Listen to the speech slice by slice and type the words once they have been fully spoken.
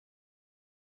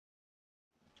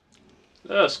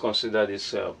Let us consider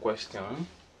this question.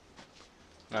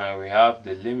 Now we have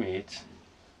the limit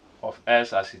of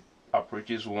s as it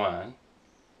approaches 1,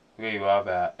 where you have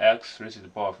x raised to the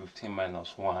power of 15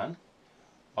 minus 1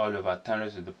 all over 10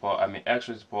 raised to the power, x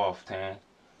raised to the power of 10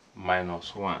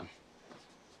 minus 1.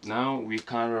 Now we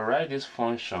can rewrite this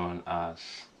function as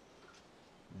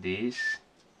this: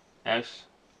 x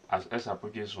as s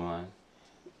approaches 1,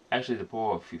 x raised to the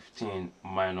power of 15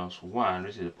 minus 1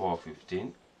 raised to the power of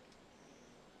 15,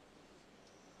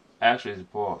 x raised to the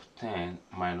power of 10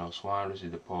 minus 1 raised to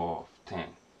the power of 10.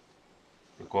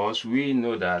 Because we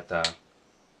know that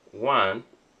 1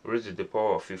 raised to the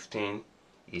power of 15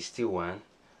 is still 1,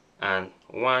 and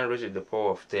 1 raised to the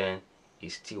power of 10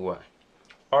 is still 1.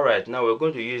 Alright, now we're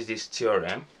going to use this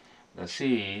theorem that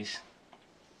says,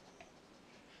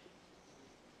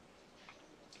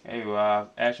 here you have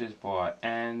x raised to the power of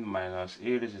n minus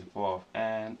a raised to the power of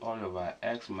n all over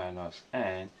x minus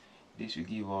n. This will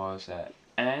give us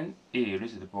n a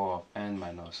raised to the power of n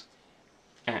minus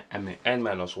n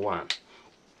minus 1.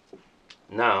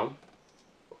 Now,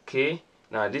 okay,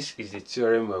 now this is the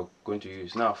theorem we're going to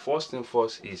use. Now, first thing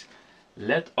first is,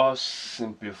 let us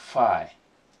simplify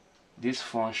this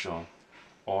function,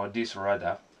 or this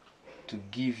rather, to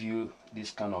give you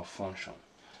this kind of function.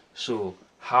 So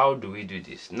how do we do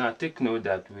this? Now take note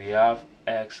that we have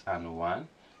x and 1,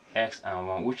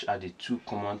 which are the two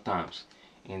common terms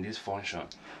in this function.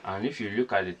 And if you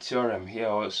look at the theorem here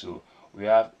also, we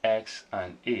have x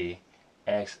and a,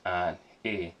 as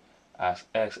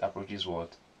x approaches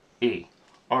what? A.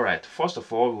 Alright, first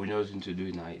of all, we know what to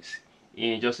do now is,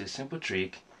 in just a simple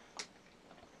trick,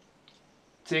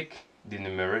 take the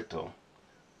numerator.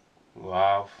 We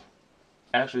have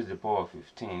x raised to the power of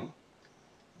 15,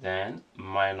 then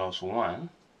minus 1,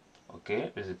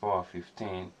 okay, raised to the power of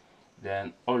 15,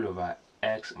 then all over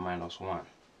x minus 1.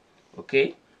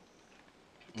 Okay,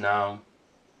 now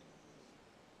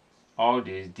all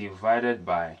this divided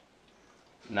by,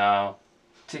 now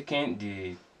taking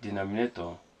the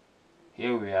denominator,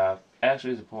 here we have x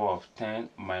raised to the power of 10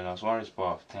 minus 1 raised to the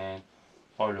power of 10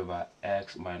 all over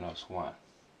x minus 1.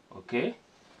 Okay,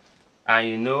 and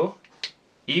you know,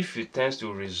 if you tend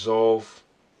to resolve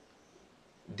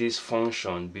this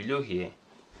function below here,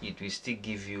 it will still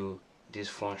give you this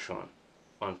function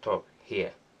on top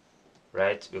here,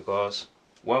 right? Because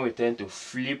when we tend to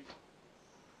flip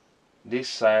this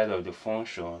side of the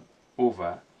function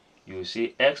over, you will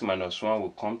see x minus 1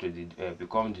 will come to the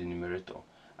become the numerator,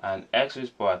 and x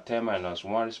raised to the power 10 minus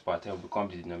 1 raised to the power 10 will become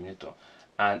the denominator,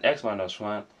 and x minus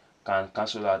 1 can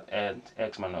cancel out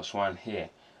x minus 1 here,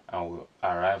 and we'll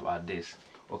arrive at this.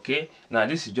 Okay, now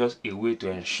this is just a way to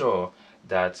ensure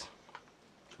that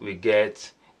we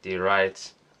get the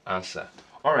right answer.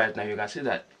 Alright, now you can see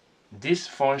that this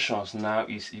functions now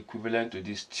is equivalent to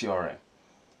this theorem,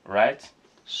 right?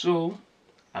 So,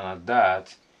 and at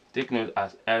that, take note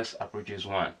as x approaches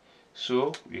 1.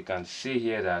 So we can see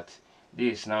here that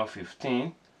this is now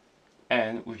 15,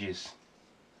 n, which is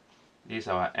this is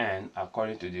our n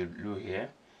according to the rule here.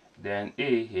 Then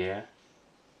a here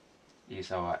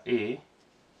is our a,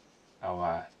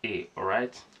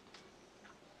 alright?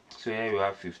 So here we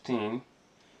have 15,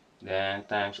 then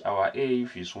times our a,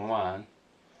 which is 1,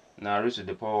 now raised to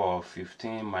the power of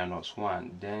 15 minus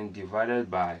 1, then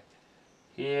divided by,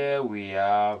 here we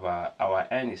have our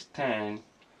n is 10,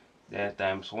 then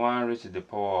times 1 raised to the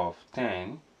power of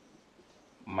 10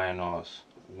 minus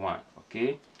 1.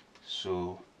 Okay,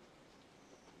 so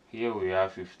here we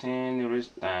have 15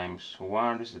 raised times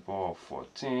 1 raised to the power of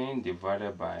 14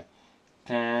 divided by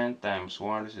 10 times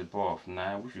 1 raised to the power of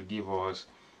 9, which will give us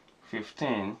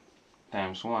 15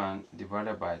 times 1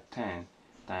 divided by 10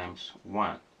 times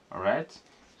 1. Alright,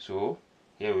 so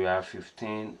here we have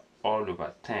 15 all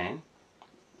over 10.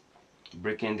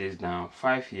 Breaking this down,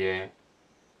 5 here,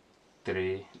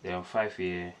 3, then 5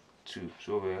 here, 2.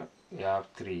 So we have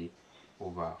 3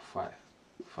 over 5.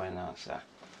 Final answer.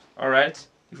 Alright,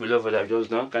 if you love what I've just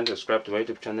done, kindly subscribe to my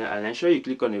YouTube channel and ensure you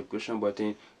click on the notification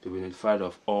button to be notified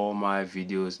of all my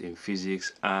videos in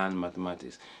physics and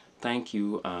mathematics. Thank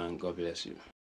you and God bless you.